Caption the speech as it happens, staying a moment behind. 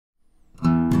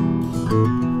Midnight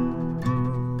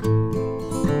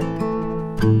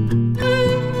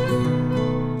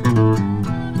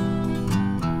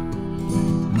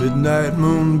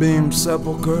moonbeam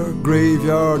sepulcher,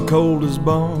 graveyard cold as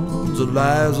bones.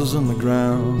 Eliza's in the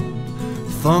ground,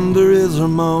 thunder is her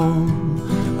moan.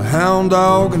 A hound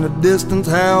dog in the distance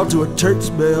howl to a church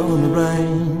bell in the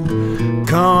rain.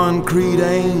 Concrete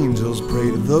angels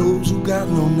pray to those who got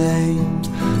no names.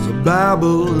 So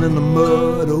Bible in the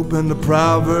mud, open the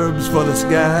Proverbs for the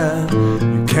sky.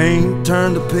 You can't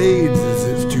turn the pages,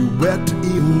 it's too wet to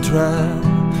even try.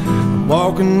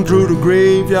 Walking through the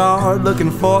graveyard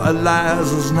looking for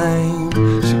Eliza's name.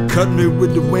 She cut me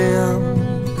with the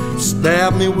wind,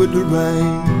 stabbed me with the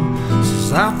rain.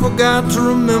 Says I forgot to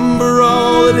remember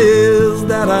all it is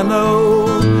that I know.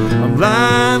 I'm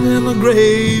lying in the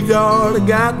graveyard, I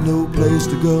got no place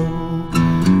to go.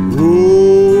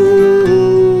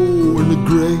 Oh, in the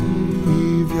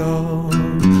graveyard.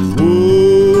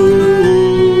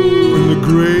 Oh, in the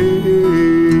graveyard.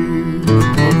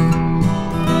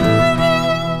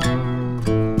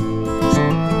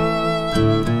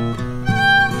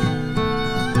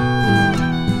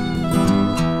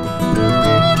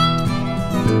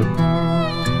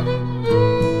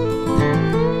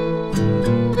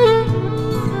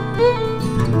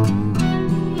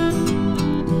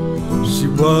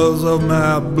 Was of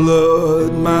my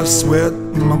blood, my sweat,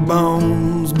 and my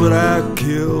bones, but I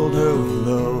killed her with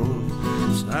love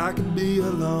so I could be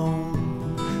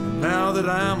alone. And now that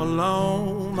I'm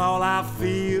alone, all I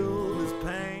feel